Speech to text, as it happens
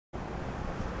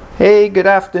Hey, good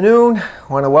afternoon. I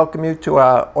want to welcome you to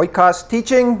our Oikos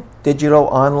Teaching Digital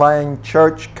Online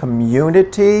Church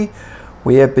Community.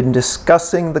 We have been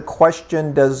discussing the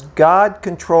question, does God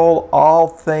control all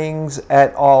things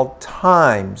at all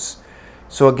times?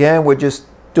 So again, we're just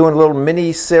doing a little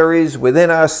mini series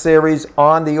within our series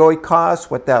on the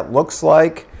Oikos, what that looks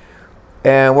like.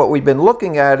 And what we've been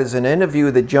looking at is an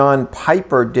interview that John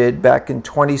Piper did back in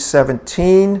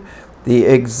 2017. The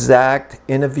exact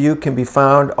interview can be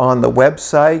found on the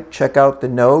website. Check out the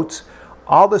notes.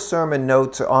 All the sermon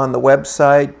notes are on the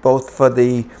website, both for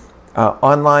the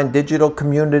online digital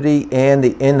community and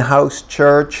the in-house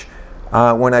church.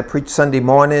 When I preach Sunday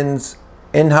mornings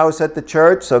in-house at the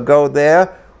church, so go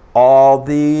there. All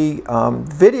the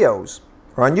videos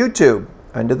are on YouTube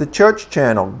under the church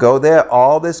channel. Go there.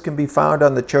 All this can be found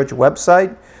on the church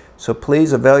website. So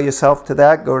please avail yourself to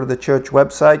that. Go to the church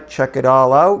website. Check it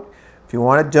all out. If you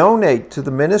want to donate to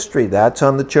the ministry, that's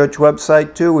on the church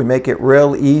website too. We make it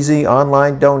real easy,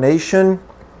 online donation.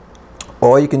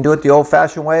 Or you can do it the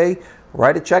old-fashioned way.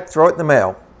 Write a check, throw it in the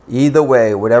mail. Either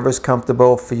way, whatever's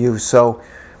comfortable for you. So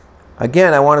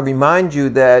again, I want to remind you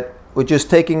that we're just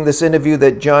taking this interview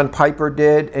that John Piper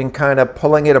did and kind of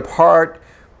pulling it apart.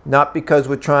 Not because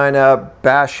we're trying to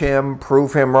bash him,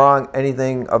 prove him wrong,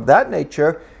 anything of that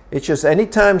nature. It's just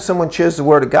anytime someone shares the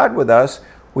Word of God with us,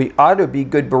 we ought to be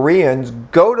good Bereans,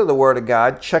 go to the Word of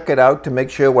God, check it out to make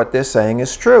sure what they're saying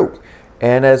is true.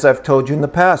 And as I've told you in the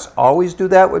past, always do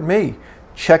that with me.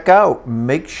 Check out,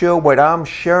 make sure what I'm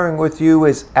sharing with you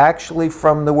is actually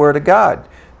from the Word of God.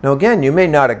 Now again, you may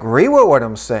not agree with what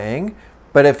I'm saying,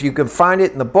 but if you can find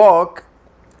it in the book,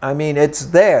 I mean, it's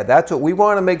there. That's what we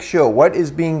want to make sure. What is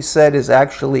being said is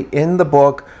actually in the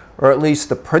book, or at least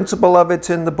the principle of it's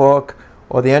in the book,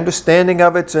 or the understanding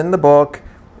of it's in the book.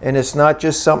 And it's not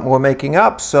just something we're making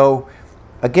up. So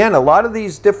again, a lot of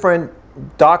these different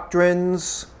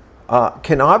doctrines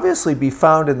can obviously be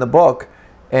found in the book.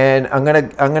 And I'm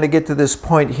gonna get to this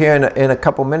point here in a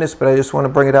couple minutes, but I just want to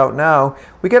bring it out now.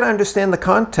 We got to understand the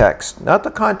context, not the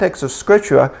context of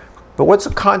Scripture, but what's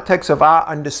the context of our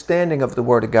understanding of the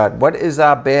Word of God? What is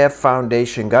our bare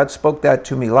foundation? God spoke that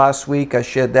to me last week. I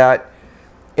shared that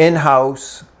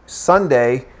in-house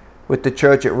Sunday with the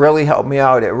church. It really helped me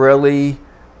out. It really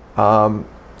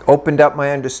opened up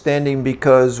my understanding,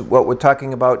 because what we're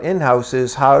talking about in-house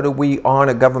is how do we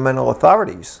honor governmental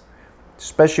authorities,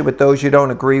 especially with those you don't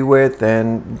agree with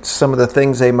and some of the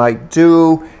things they might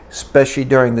do, especially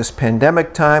during this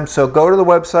pandemic time. So go to the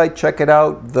website, check it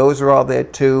out. Those are all there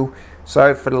too.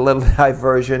 Sorry for the little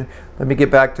diversion. Let me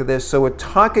get back to this. So we're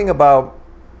talking about,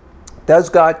 does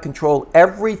God control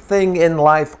everything in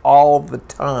life all the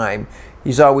time?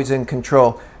 He's always in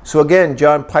control. So again,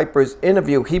 John Piper's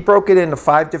interview, he broke it into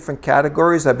 5 different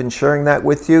categories. I've been sharing that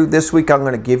with you. This week I'm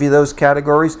going to give you those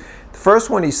categories. The first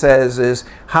one he says is,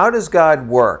 how does God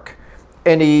work?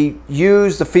 And he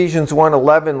used Ephesians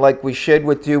 1:11 like we shared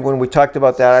with you when we talked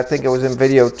about that. I think it was in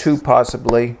video 2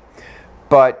 possibly.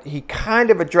 But he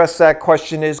kind of addressed that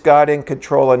question, is God in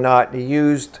control or not? And he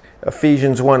used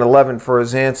Ephesians 1:11 for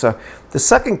his answer. The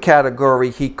second category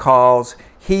he calls,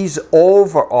 he's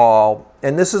over all.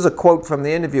 And this is a quote from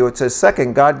the interview. It says,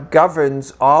 second, God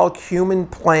governs all human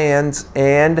plans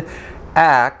and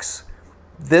acts.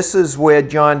 This is where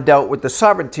John dealt with the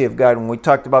sovereignty of God. When we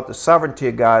talked about the sovereignty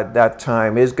of God that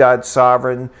time, is God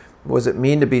sovereign? What does it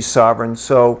mean to be sovereign?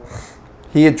 So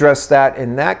he addressed that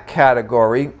in that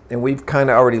category, and we've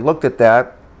kind of already looked at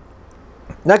that.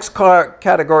 Next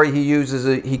category he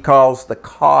uses, he calls the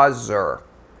causer.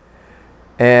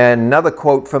 And another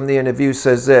quote from the interview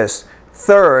says this,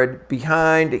 third,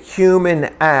 behind human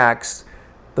acts,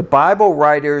 the Bible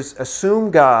writers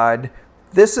assume God.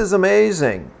 This is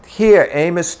amazing. Here,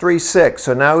 Amos 3:6.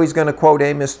 So now he's going to quote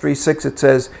Amos 3:6. It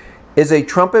says, is a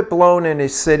trumpet blown in a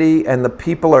city and the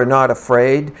people are not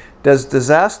afraid? Does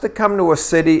disaster come to a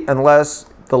city unless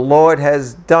the Lord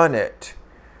has done it?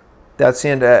 That's the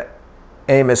end of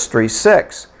Amos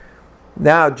 3:6.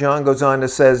 Now John goes on to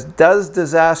says, does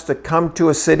disaster come to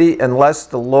a city unless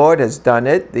the Lord has done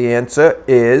it? The answer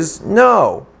is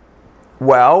no.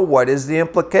 Well, what is the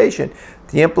implication?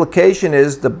 The implication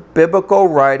is the biblical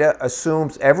writer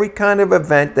assumes every kind of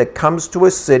event that comes to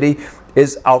a city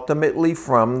is ultimately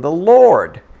from the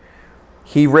Lord.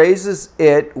 He raises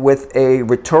it with a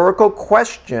rhetorical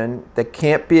question that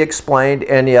can't be explained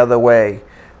any other way.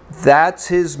 That's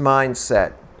his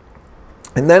mindset.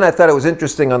 And then I thought it was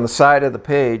interesting on the side of the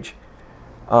page,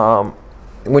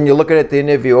 when you're looking at the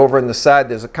interview over on the side,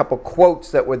 there's a couple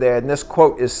quotes that were there, and this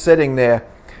quote is sitting there,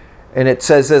 and it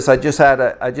says this. I just had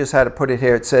to put it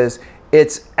here. It says,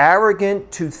 "It's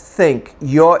arrogant to think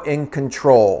you're in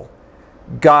control."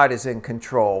 God is in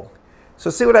control. So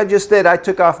see what I just did? I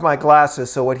took off my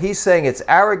glasses. So what he's saying, it's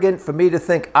arrogant for me to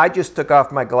think I just took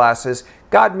off my glasses.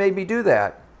 God made me do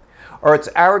that. Or it's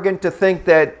arrogant to think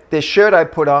that this shirt I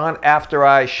put on after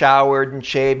I showered and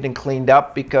shaved and cleaned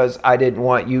up because I didn't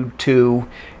want you to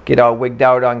get all wigged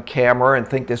out on camera and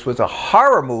think this was a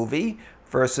horror movie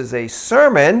versus a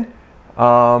sermon.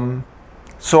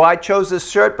 So I chose this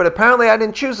shirt, but apparently I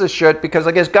didn't choose this shirt because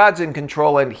I guess God's in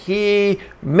control and he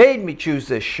made me choose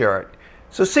this shirt.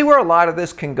 So see where a lot of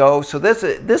this can go. So this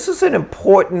is an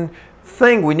important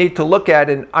thing we need to look at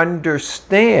and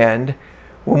understand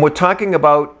when we're talking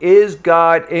about, is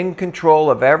God in control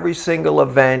of every single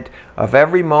event, of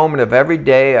every moment, of every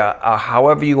day,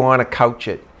 however you want to couch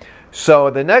it. So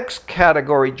the next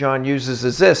category John uses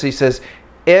is this. He says,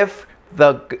 if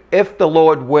the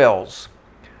Lord wills.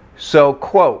 So,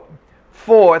 quote,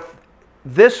 fourth,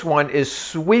 this one is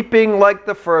sweeping like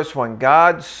the first one.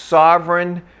 God's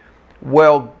sovereign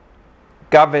will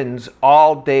governs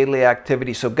all daily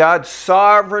activity. So God's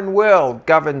sovereign will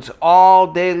governs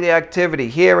all daily activity.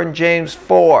 Here in James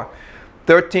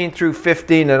 4:13 through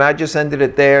 15, and I just ended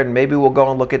it there, and maybe we'll go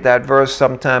and look at that verse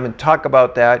sometime and talk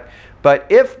about that. But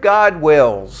if God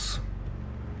wills,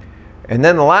 and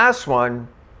then the last one,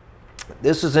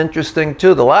 this is interesting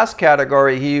too. The last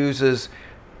category he uses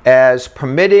as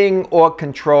permitting or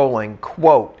controlling.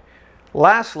 Quote,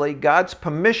 lastly, God's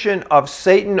permission of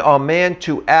Satan or man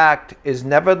to act is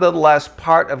nevertheless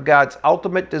part of God's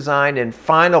ultimate design and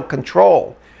final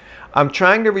control. I'm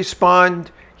trying to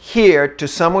respond here to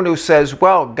someone who says,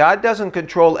 well, God doesn't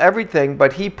control everything,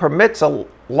 but he permits a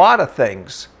lot of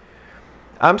things.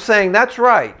 I'm saying that's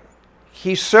right.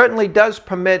 He certainly does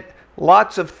permit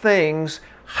lots of things.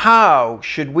 How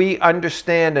should we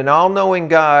understand an all-knowing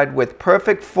God with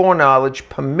perfect foreknowledge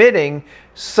permitting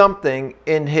something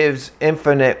in his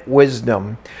infinite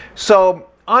wisdom? So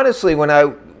honestly, when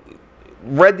I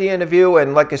read the interview,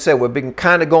 and like I said, we've been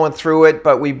kind of going through it,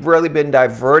 but we've really been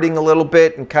diverting a little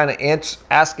bit and kind of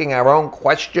asking our own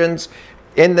questions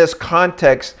in this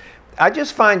context. I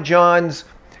just find John's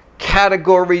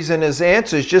categories and his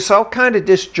answers just all kind of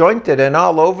disjointed and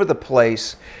all over the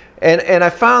place. And I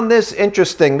found this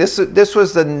interesting. This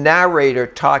was the narrator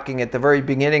talking at the very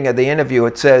beginning of the interview.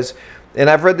 It says, and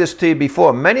I've read this to you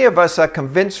before, many of us are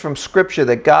convinced from Scripture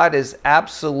that God is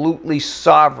absolutely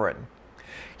sovereign.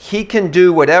 He can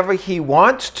do whatever he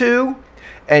wants to,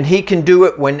 and he can do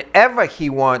it whenever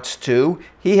he wants to.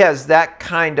 He has that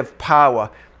kind of power.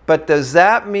 But does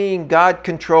that mean God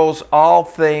controls all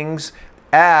things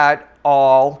at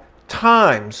all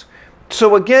times?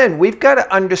 So again, we've got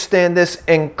to understand this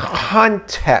in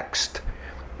context.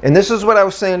 And this is what I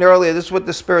was saying earlier. This is what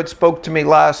the Spirit spoke to me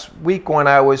last week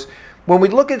when we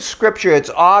look at Scripture, it's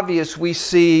obvious we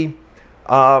see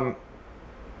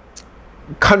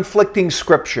conflicting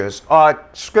scriptures, or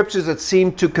scriptures that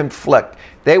seem to conflict.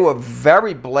 They were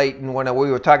very blatant when we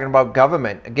were talking about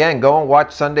government. Again, go and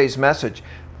watch Sunday's message.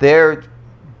 They're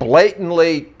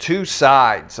blatantly two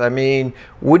sides. I mean,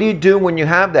 what do you do when you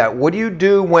have that? What do you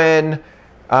do when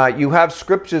you have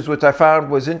scriptures, which I found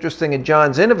was interesting in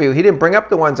John's interview? He didn't bring up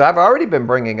the ones I've already been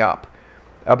bringing up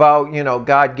about, you know,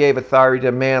 God gave authority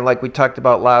to man, like we talked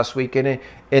about last week, and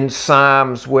in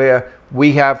Psalms where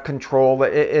we have control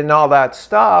and all that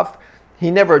stuff.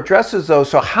 He never addresses those.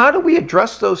 So how do we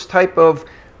address those type of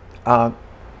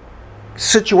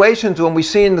situations when we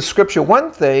see in the scripture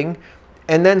one thing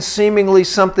and then seemingly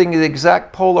something the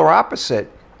exact polar opposite?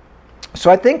 So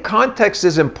I think context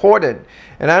is important.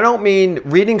 And I don't mean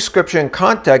reading scripture in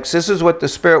context. This is what the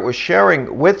Spirit was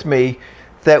sharing with me,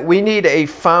 that we need a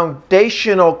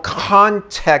foundational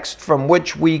context from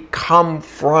which we come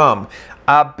from,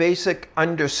 our basic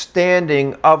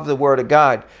understanding of the Word of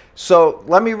God. So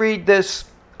let me read this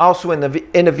also in the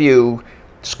interview.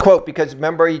 This quote, because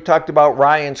remember he talked about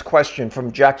Ryan's question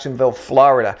from Jacksonville,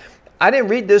 Florida. I didn't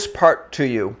read this part to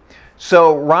you.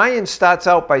 So Ryan starts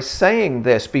out by saying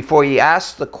this before he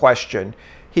asks the question.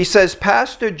 He says,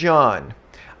 Pastor John,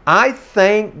 I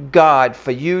thank God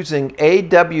for using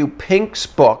A.W. Pink's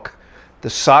book, The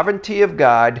Sovereignty of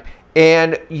God,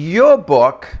 and your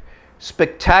book,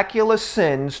 Spectacular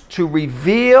Sins, to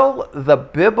reveal the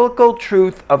biblical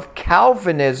truth of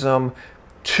Calvinism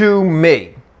to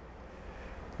me.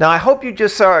 Now, I hope you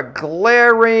just saw a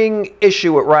glaring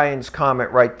issue with Ryan's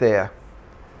comment right there.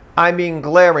 I mean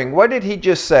glaring. What did he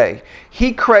just say?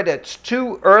 He credits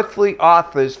two earthly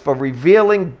authors for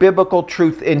revealing biblical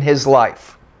truth in his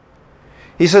life.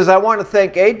 He says, I want to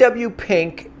thank A.W.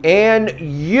 Pink and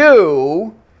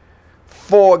you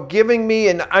for giving me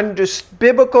an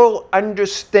biblical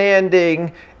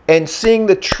understanding and seeing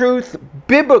the truth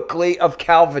biblically of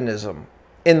Calvinism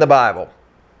in the Bible.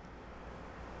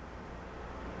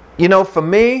 You know, for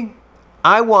me,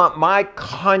 I want my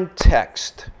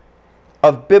context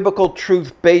of biblical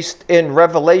truth based in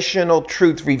revelational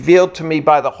truth revealed to me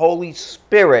by the Holy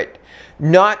Spirit,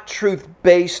 not truth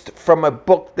based from a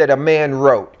book that a man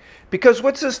wrote. Because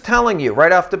what's this telling you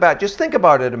right off the bat? Just think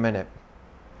about it a minute.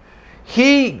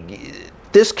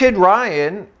 This kid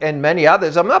Ryan and many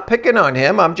others, I'm not picking on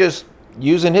him, I'm just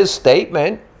using his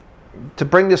statement to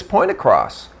bring this point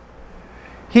across.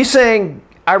 He's saying,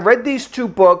 I read these two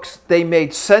books, they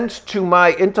made sense to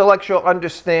my intellectual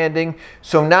understanding,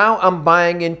 so now I'm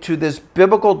buying into this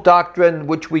biblical doctrine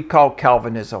which we call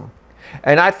Calvinism.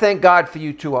 And I thank God for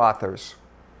you two authors.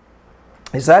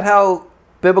 Is that how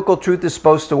biblical truth is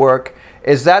supposed to work?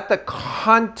 Is that the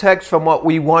context from what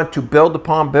we want to build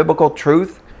upon biblical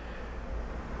truth?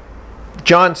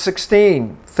 John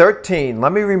 16:13.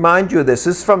 Let me remind you of this.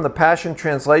 This is from the Passion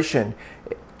Translation.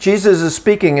 Jesus is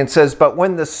speaking and says, but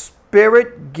when the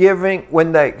truth-giving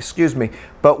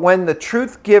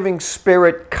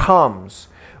Spirit comes,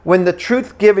 when the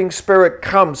truth-giving Spirit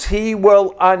comes, He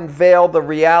will unveil the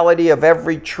reality of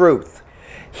every truth.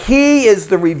 He is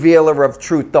the revealer of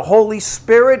truth. The Holy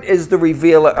Spirit is the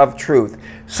revealer of truth.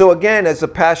 So again, as the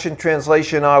Passion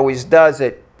Translation always does,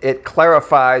 it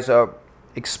clarifies or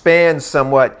expands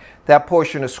somewhat that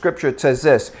portion of Scripture. It says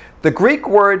this: the Greek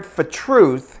word for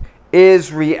truth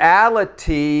is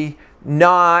reality,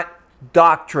 not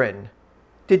doctrine.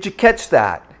 Did you catch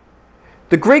that?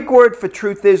 The Greek word for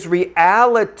truth is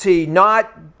reality,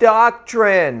 not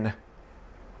doctrine.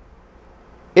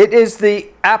 It is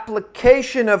the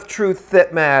application of truth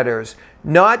that matters,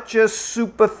 not just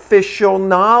superficial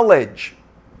knowledge.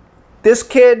 This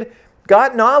kid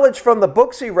got knowledge from the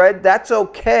books he read, that's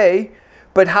okay,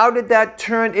 but how did that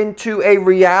turn into a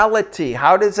reality?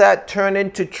 How does that turn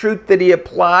into truth that he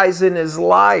applies in his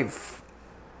life?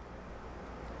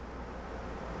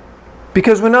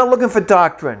 Because we're not looking for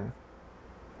doctrine.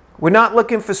 We're not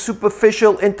looking for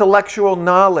superficial intellectual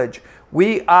knowledge.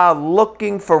 We are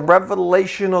looking for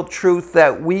revelational truth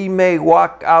that we may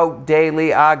walk out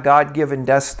daily our God-given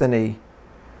destiny.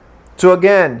 So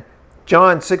again,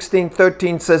 John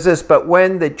 16:13 says this, but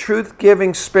when the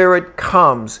truth-giving Spirit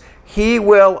comes, He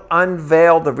will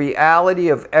unveil the reality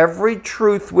of every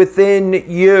truth within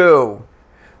you.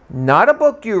 Not a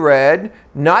book you read,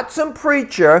 not some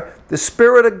preacher. The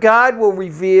Spirit of God will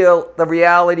reveal the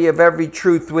reality of every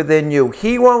truth within you.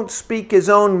 He won't speak His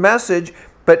own message,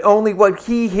 but only what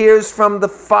He hears from the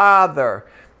Father.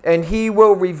 And He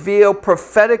will reveal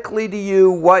prophetically to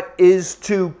you what is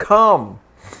to come.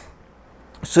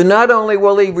 So not only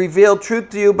will He reveal truth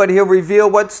to you, but He'll reveal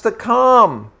what's to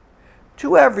come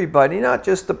to everybody, not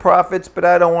just the prophets. But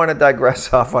I don't want to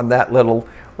digress off on that little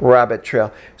rabbit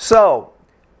trail. So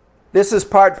this is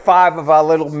part 5 of our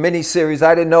little mini-series.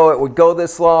 I didn't know it would go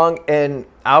this long, and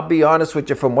I'll be honest with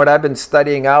you, from what I've been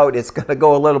studying out, it's going to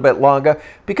go a little bit longer,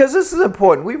 because this is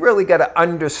important. We really got to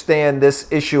understand this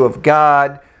issue of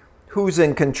God, who's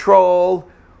in control,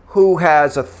 who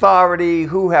has authority,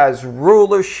 who has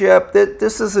rulership.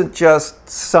 This isn't just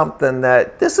something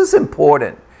this is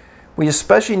important. We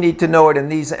especially need to know it in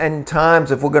these end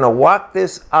times if we're going to walk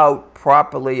this out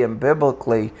properly and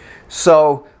biblically.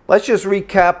 So let's just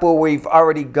recap where we've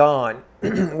already gone,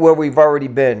 where we've already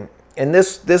been. And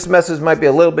this message might be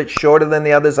a little bit shorter than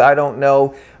the others. I don't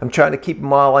know. I'm trying to keep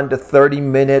them all under 30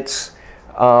 minutes.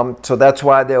 So that's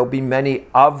why there'll be many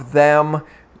of them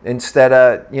instead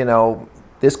of, you know,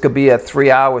 this could be a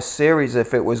 3-hour series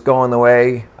if it was going the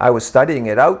way I was studying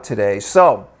it out today.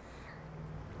 So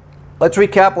let's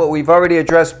recap what we've already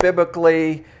addressed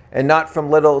biblically, and not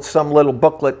from some little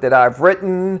booklet that I've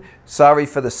written. Sorry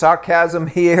for the sarcasm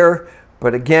here,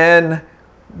 but again,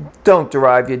 don't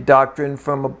derive your doctrine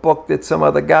from a book that some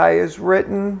other guy has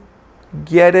written.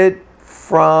 Get it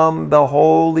from the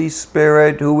Holy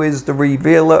Spirit, who is the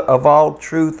revealer of all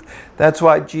truth. That's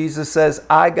why Jesus says,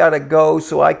 I gotta go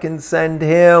so I can send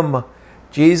Him.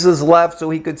 Jesus left so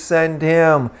He could send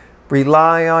Him.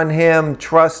 Rely on Him,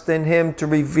 trust in Him to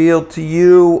reveal to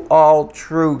you all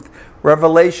truth.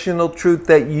 Revelational truth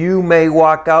that you may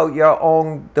walk out your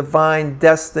own divine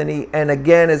destiny. And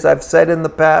again, as I've said in the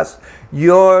past,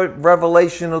 your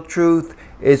revelational truth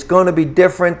is going to be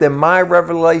different than my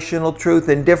revelational truth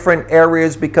in different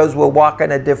areas because we're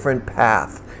walking a different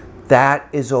path. That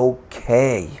is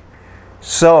okay.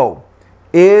 So,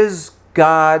 is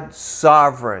God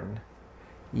sovereign?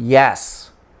 Yes.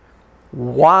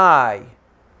 Why?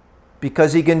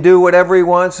 Because He can do whatever He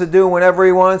wants to do whenever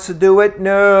He wants to do it?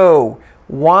 No.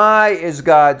 Why is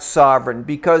God sovereign?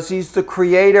 Because he's the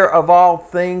creator of all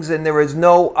things and there is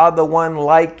no other one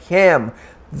like him.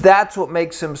 That's what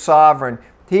makes him sovereign.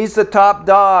 He's the top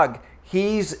dog.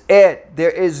 He's it.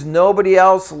 There is nobody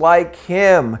else like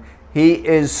him. He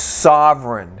is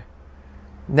sovereign.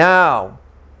 Now,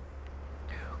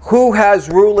 who has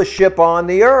rulership on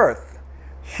the earth?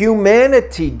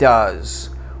 Humanity does.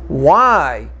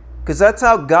 Why? Because that's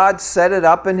how God set it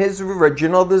up in his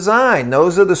original design.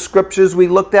 Those are the scriptures we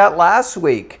looked at last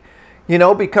week. You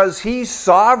know, because he's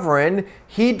sovereign,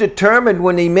 he determined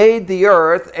when he made the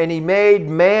earth and he made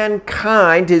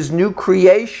mankind, his new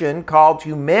creation called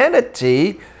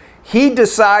humanity, he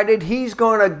decided he's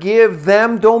going to give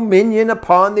them dominion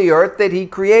upon the earth that he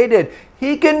created.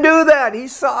 He can do that.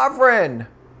 He's sovereign.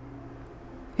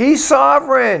 He's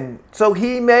sovereign. So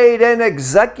he made an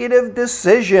executive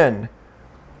decision.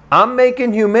 I'm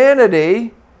making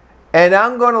humanity, and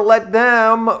I'm going to let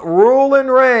them rule and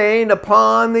reign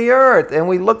upon the earth. And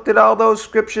we looked at all those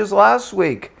scriptures last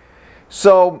week.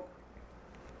 So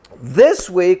this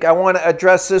week, I want to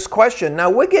address this question. Now,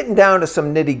 we're getting down to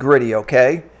some nitty-gritty,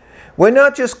 okay? We're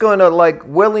not just going to, like,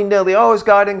 willy-nilly, oh, is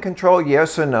God in control?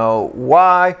 Yes or no.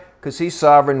 Why? Because he's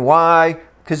sovereign. Why?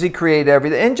 Because he created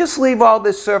everything. And just leave all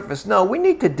this surface. No, we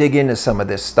need to dig into some of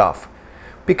this stuff.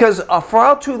 Because for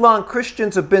all too long,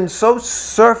 Christians have been so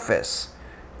surface.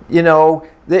 You know,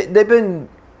 they've been,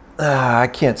 I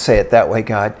can't say it that way,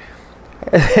 God.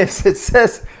 It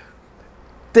says,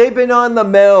 they've been on the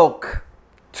milk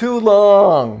too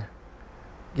long.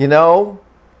 You know,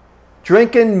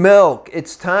 drinking milk.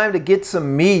 It's time to get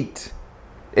some meat.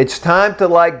 It's time to,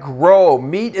 like, grow.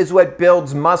 Meat is what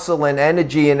builds muscle and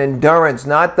energy and endurance,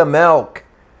 not the milk.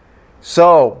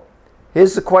 So,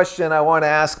 here's the question I want to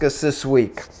ask us this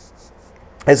week.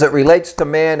 As it relates to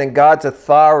man and God's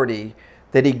authority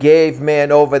that he gave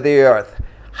man over the earth.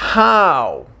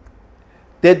 How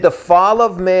did the fall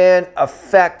of man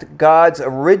affect God's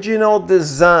original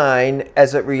design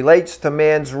as it relates to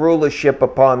man's rulership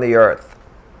upon the earth?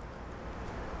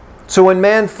 So when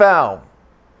man fell,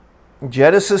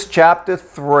 Genesis chapter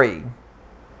 3,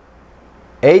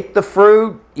 ate the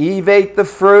fruit, Eve ate the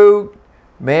fruit,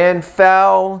 man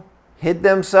fell, hid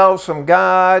themselves from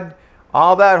God,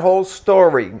 all that whole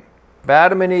story,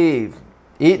 Adam and Eve,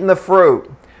 eating the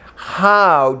fruit.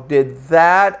 How did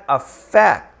that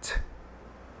affect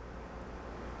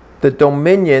the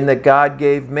dominion that God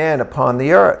gave man upon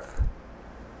the earth?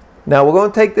 Now we're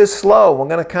going to take this slow. We're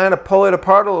going to kind of pull it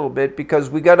apart a little bit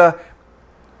because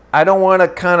I don't want to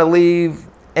kind of leave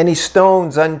any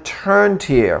stones unturned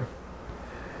here.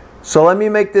 So let me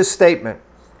make this statement.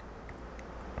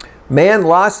 Man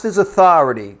lost his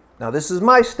authority. Now this is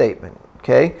my statement,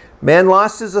 okay? Man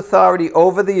lost his authority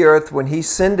over the earth when he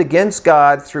sinned against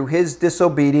God through his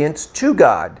disobedience to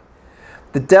God.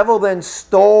 The devil then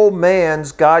stole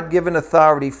man's God-given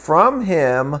authority from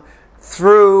him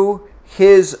through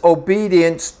his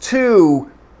obedience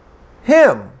to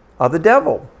him, or the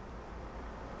devil.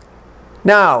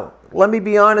 Now, let me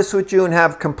be honest with you and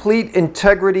have complete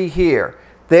integrity here.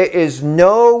 There is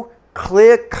no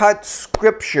clear-cut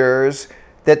scriptures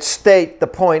that state the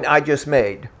point I just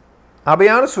made. I'll be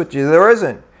honest with you, there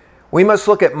isn't. We must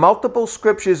look at multiple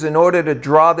scriptures in order to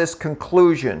draw this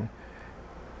conclusion.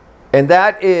 And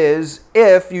that is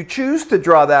if you choose to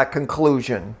draw that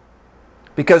conclusion.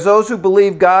 Because those who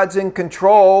believe God's in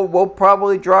control will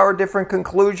probably draw a different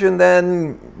conclusion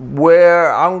than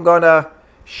where I'm going to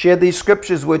share these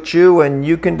scriptures with you and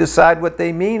you can decide what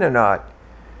they mean or not.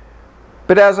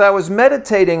 But as I was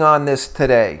meditating on this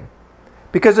today,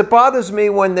 because it bothers me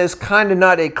when there's kind of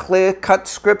not a clear-cut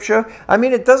scripture. I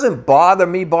mean, it doesn't bother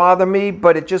me,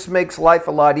 but it just makes life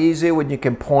a lot easier when you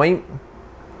can point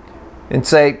and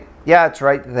say, yeah, it's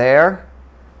right there.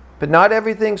 But not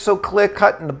everything's so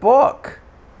clear-cut in the book.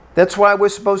 That's why we're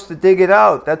supposed to dig it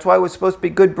out. That's why we're supposed to be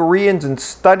good Bereans and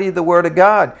study the Word of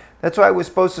God. That's why we're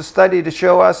supposed to study to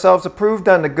show ourselves approved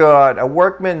unto God, a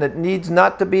workman that needs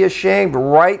not to be ashamed,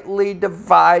 rightly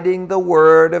dividing the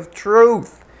word of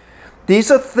truth.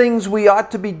 These are things we ought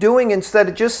to be doing instead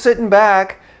of just sitting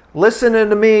back,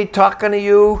 listening to me, talking to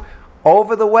you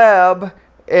over the web,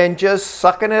 and just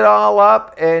sucking it all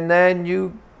up, and then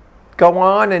you go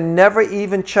on and never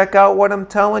even check out what I'm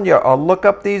telling you, or look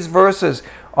up these verses,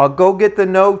 or go get the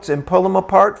notes and pull them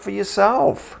apart for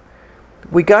yourself.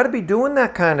 We got to be doing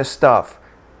that kind of stuff.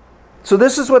 So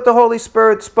this is what the Holy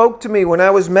Spirit spoke to me when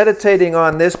I was meditating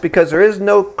on this, because there is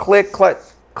no clear-cut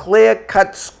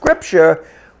scripture,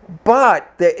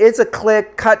 but there is a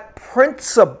clear-cut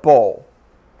principle.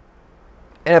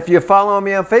 And if you're following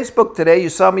me on Facebook today, you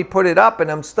saw me put it up,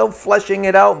 and I'm still fleshing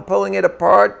it out and pulling it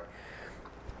apart.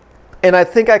 And I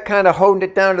think I kind of honed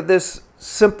it down to this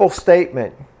simple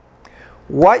statement.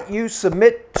 What you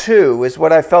submit to is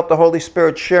what I felt the Holy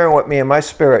Spirit sharing with me in my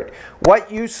spirit.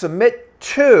 What you submit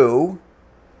to,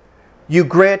 you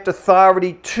grant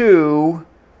authority to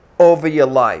over your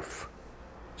life.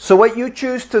 So what you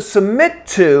choose to submit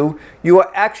to, you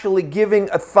are actually giving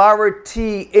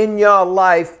authority in your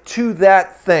life to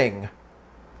that thing.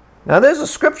 Now there's a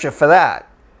scripture for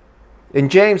that. In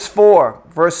James 4,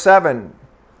 verse 7,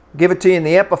 give it to you in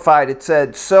the Amplified, it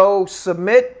said, so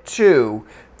submit to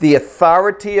the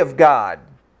authority of God.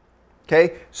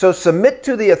 Okay, so submit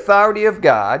to the authority of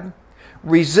God,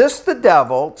 resist the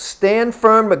devil, stand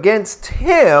firm against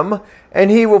him, and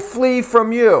he will flee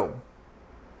from you.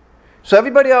 So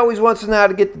everybody always wants to know how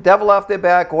to get the devil off their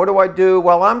back. What do I do?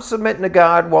 Well, I'm submitting to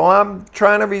God. Well, I'm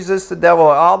trying to resist the devil.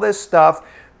 All this stuff.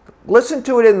 Listen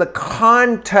to it in the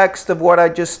context of what I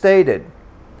just stated.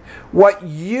 What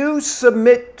you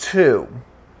submit to.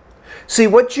 See,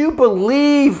 what you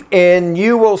believe in,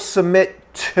 you will submit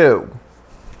to.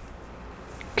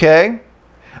 Okay?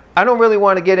 I don't really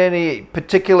want to get any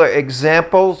particular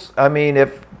examples. I mean,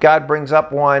 if God brings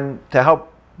up one to help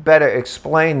better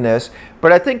explain this,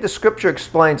 but I think the scripture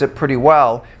explains it pretty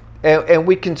well, and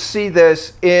we can see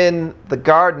this in the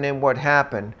garden in what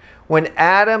happened. When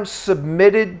Adam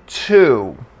submitted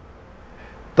to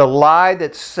the lie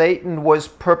that Satan was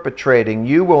perpetrating,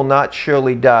 you will not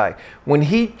surely die. When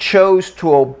he chose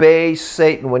to obey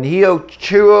Satan, when he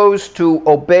chose to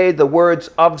obey the words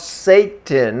of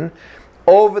Satan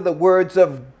over the words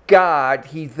of God,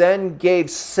 he then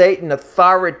gave Satan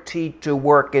authority to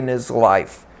work in his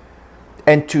life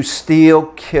and to steal,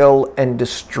 kill, and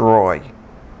destroy.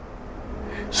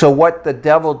 So what the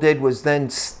devil did was then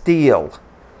steal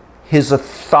his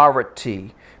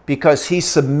authority because he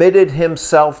submitted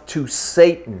himself to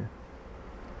Satan.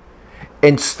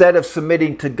 Instead of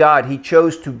submitting to God, he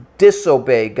chose to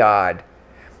disobey God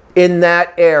in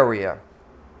that area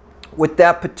with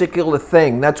that particular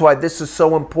thing. That's why this is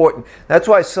so important. That's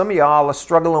why some of y'all are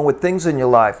struggling with things in your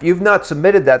life. You've not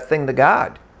submitted that thing to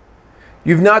God.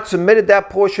 You've not submitted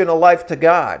that portion of life to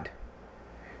God.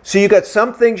 So you got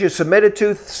some things you're submitted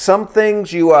to, some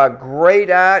things you are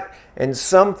great at, and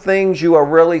some things you are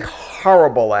really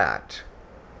horrible at.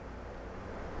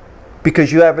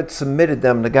 Because you haven't submitted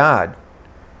them to God.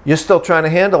 You're still trying to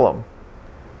handle them.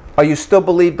 Or you still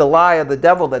believe the lie of the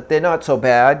devil that they're not so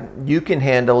bad, you can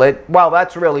handle it. Well,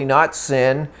 that's really not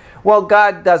sin. Well,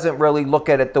 God doesn't really look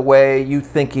at it the way you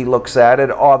think he looks at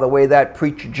it, or the way that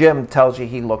preacher Jim tells you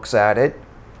he looks at it.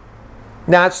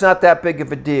 Now, it's not that big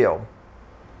of a deal.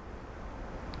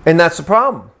 And that's the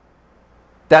problem.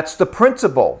 That's the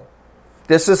principle.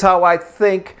 This is how I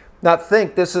think,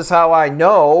 this is how I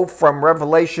know from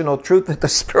revelational truth that the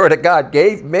Spirit of God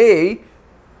gave me,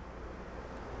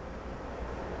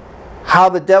 how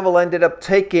the devil ended up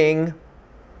taking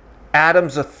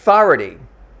Adam's authority.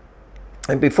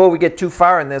 And before we get too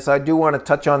far in this, I do want to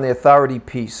touch on the authority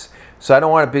piece. So I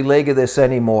don't want to belabor this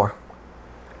anymore.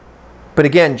 But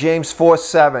again, James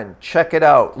 4:7, check it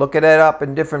out. Look at it up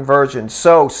in different versions.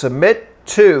 So submit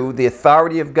to the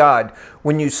authority of God.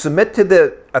 When you submit to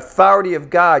the authority of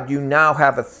God, you now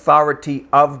have authority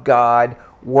of God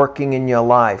working in your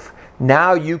life.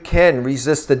 Now you can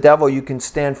resist the devil. You can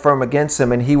stand firm against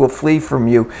him and he will flee from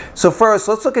you. So first,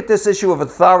 let's look at this issue of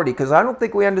authority, because I don't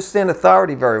think we understand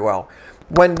authority very well.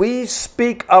 When we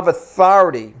speak of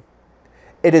authority,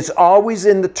 it is always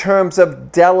in the terms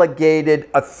of delegated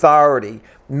authority.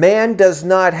 Man does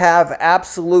not have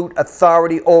absolute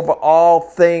authority over all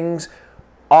things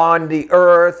on the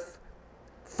earth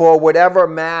for whatever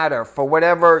matter, for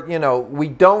whatever, we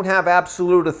don't have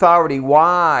absolute authority.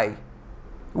 Why?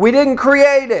 We didn't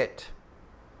create it.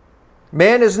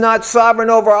 Man is not sovereign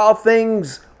over all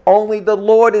things. Only the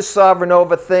Lord is sovereign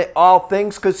over all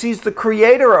things, because he's the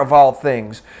creator of all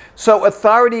things. So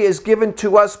authority is given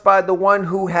to us by the one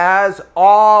who has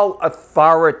all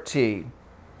authority.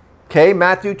 Okay,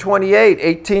 Matthew 28,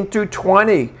 18 through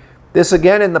 20. This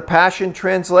again in the Passion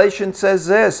Translation says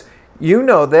this. You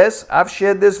know this. I've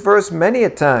shared this verse many a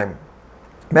time.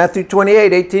 Matthew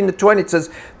 28, 18 to 20, it says,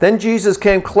 Then Jesus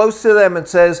came close to them and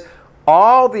says,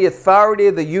 All the authority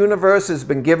of the universe has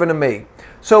been given to me.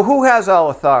 So who has all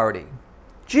authority?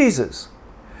 Jesus.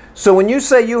 So when you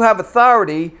say you have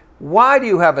authority, why do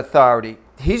you have authority?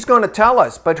 He's going to tell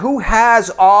us. But who has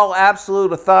all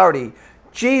absolute authority?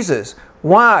 Jesus.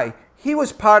 Why? He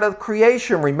was part of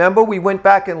creation. Remember, we went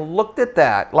back and looked at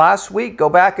that last week. Go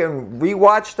back and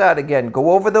rewatch that again.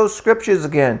 Go over those scriptures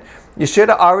again. You should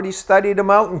have already studied them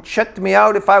out and checked me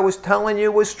out if I was telling you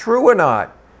it was true or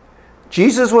not.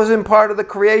 Jesus wasn't part of the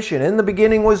creation. In the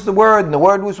beginning was the Word, and the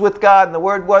Word was with God, and the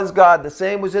Word was God. The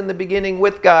same was in the beginning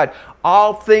with God.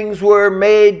 All things were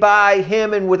made by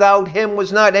Him, and without Him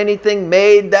was not anything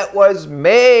made that was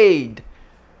made.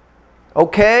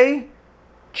 Okay?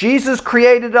 Jesus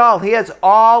created all. He has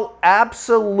all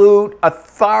absolute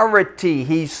authority.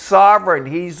 He's sovereign.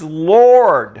 He's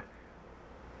Lord.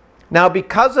 Now,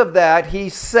 because of that, He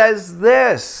says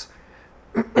this.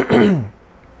 And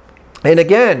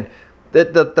again,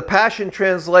 the Passion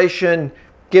Translation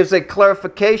gives a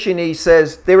clarification. He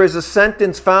says, there is a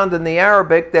sentence found in the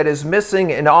Arabic that is missing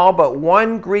in all but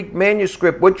one Greek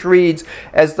manuscript, which reads,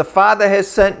 as the Father has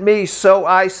sent me, so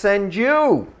I send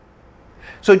you.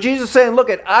 So Jesus is saying, look,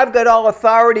 I've got all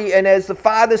authority, and as the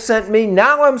Father sent me,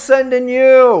 now I'm sending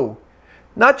you.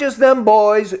 Not just them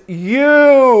boys,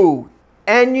 you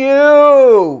and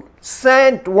you,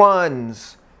 sent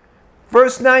ones.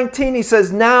 Verse 19, he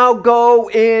says, now go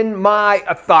in my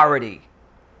authority.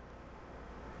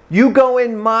 You go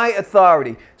in my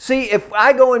authority. See, if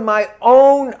I go in my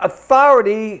own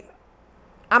authority,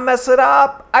 I mess it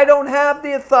up. I don't have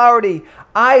the authority.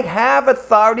 I have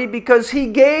authority because He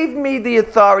gave me the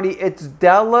authority. It's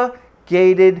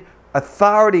delegated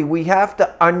authority. We have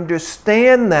to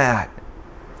understand that.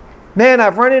 Man,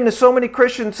 I've run into so many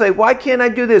Christians say, why can't I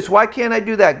do this? Why can't I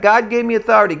do that? God gave me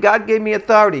authority. God gave me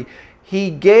authority. He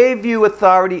gave you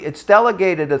authority. It's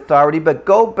delegated authority. But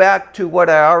go back to what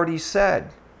I already said.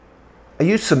 Are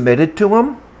you submitted to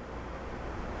Him?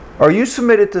 Or are you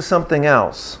submitted to something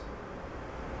else?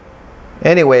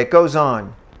 Anyway, it goes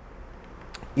on.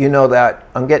 You know that.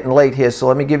 I'm getting late here, so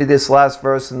let me give you this last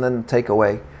verse and then the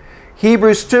takeaway.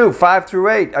 Hebrews 2, 5 through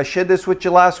 8. I shared this with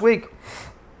you last week.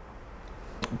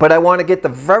 But I want to get the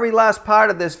very last part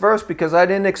of this verse because I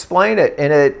didn't explain it,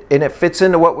 and it fits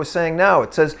into what we're saying now.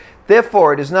 It says,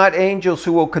 therefore, it is not angels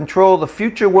who will control the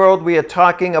future world we are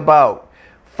talking about.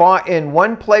 For in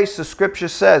one place the Scripture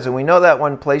says, and we know that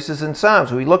one place is in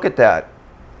Psalms. We look at that.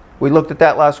 We looked at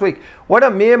that last week. What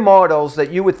are mere mortals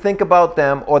that you would think about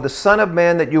them, or the Son of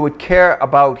Man that you would care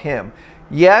about him?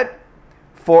 Yet,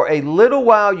 for a little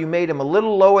while you made him a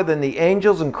little lower than the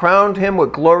angels and crowned him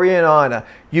with glory and honor.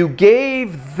 You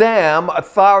gave them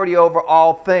authority over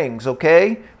all things,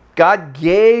 okay? God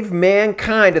gave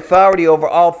mankind authority over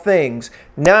all things.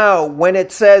 Now, when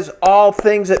it says all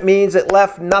things, it means it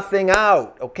left nothing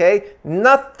out, okay?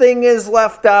 Nothing is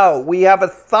left out. We have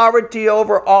authority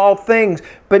over all things.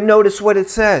 But notice what it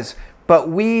says. But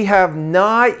we have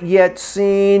not yet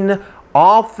seen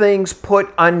all things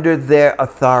put under their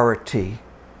authority.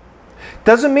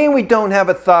 Doesn't mean we don't have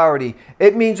authority.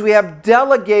 It means we have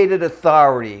delegated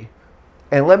authority.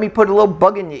 And let me put a little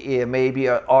bug in your ear maybe,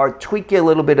 or tweak you a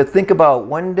little bit to think about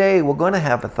one day we're going to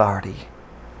have authority.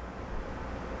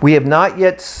 We have not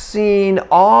yet seen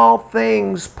all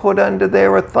things put under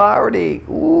their authority.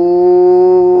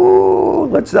 Ooh,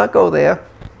 let's not go there.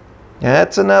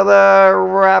 That's another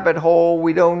rabbit hole.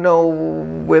 We don't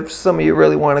know if some of you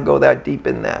really want to go that deep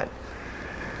in that.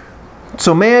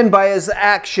 So man, by his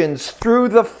actions through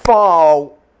the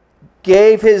fall,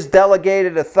 gave his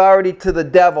delegated authority to the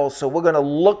devil. So we're going to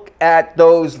look at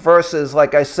those verses,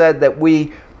 like I said, that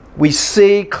we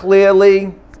see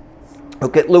clearly.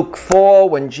 Look at Luke 4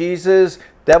 when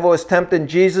devil was tempting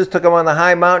Jesus, took him on the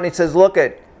high mountain. He says, look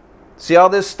at, see all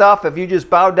this stuff? If you just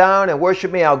bow down and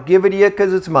worship me, I'll give it to you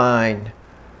because it's mine.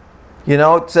 You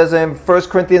know, it says in 1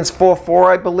 Corinthians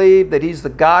 4:4, I believe, that he's the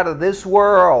God of this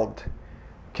world.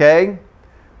 Okay?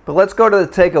 But let's go to the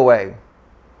takeaway.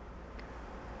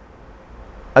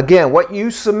 Again, what you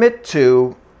submit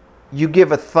to, you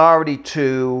give authority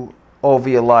to over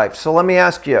your life. So let me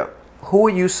ask you, who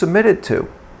are you submitted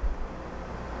to?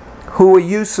 Who are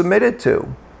you submitted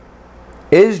to?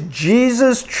 Is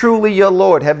Jesus truly your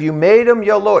Lord? Have you made him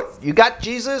your Lord? You got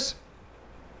Jesus?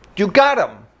 You got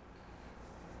him.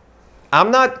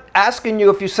 I'm not asking you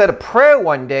if you said a prayer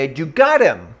one day. You got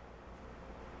him.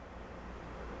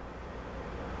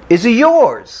 Is he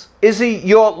yours? Is he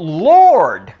your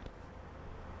Lord?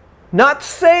 Not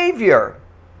Savior.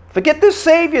 Forget the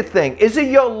Savior thing. Is he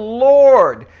your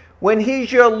Lord? When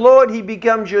he's your Lord, he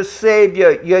becomes your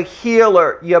Savior, your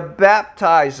healer, your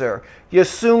baptizer, your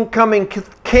soon coming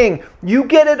King. You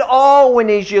get it all when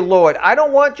he's your Lord. I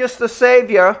don't want just a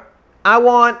Savior. I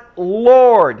want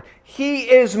Lord. He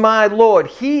is my Lord.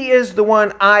 He is the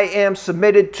one I am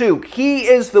submitted to. He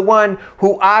is the one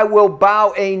who I will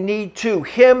bow a knee to.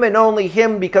 Him and only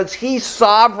him, because he's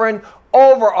sovereign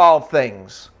over all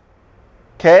things.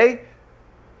 Okay?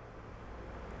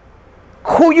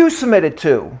 Who are you submitted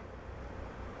to?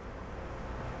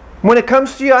 When it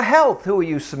comes to your health, who are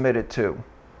you submitted to?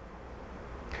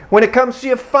 When it comes to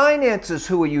your finances,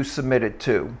 who are you submitted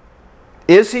to?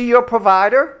 Is he your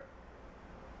provider?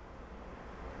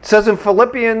 It says in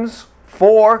Philippians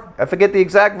 4, I forget the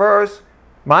exact verse,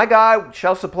 my God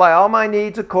shall supply all my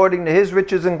needs according to his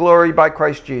riches and glory by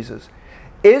Christ Jesus.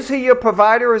 Is he your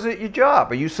provider or is it your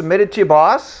job? Are you submitted to your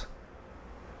boss?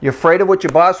 You're afraid of what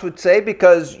your boss would say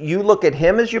because you look at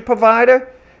him as your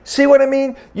provider? See what I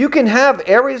mean? You can have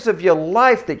areas of your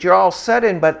life that you're all set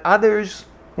in, but others,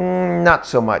 not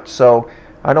so much. So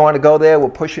I don't want to go there. We're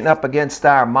pushing up against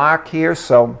our mark here.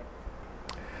 So,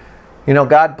 you know,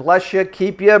 God bless you,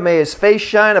 keep you. May his face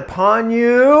shine upon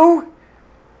you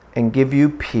and give you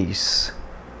peace.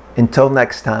 Until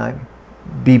next time,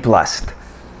 be blessed.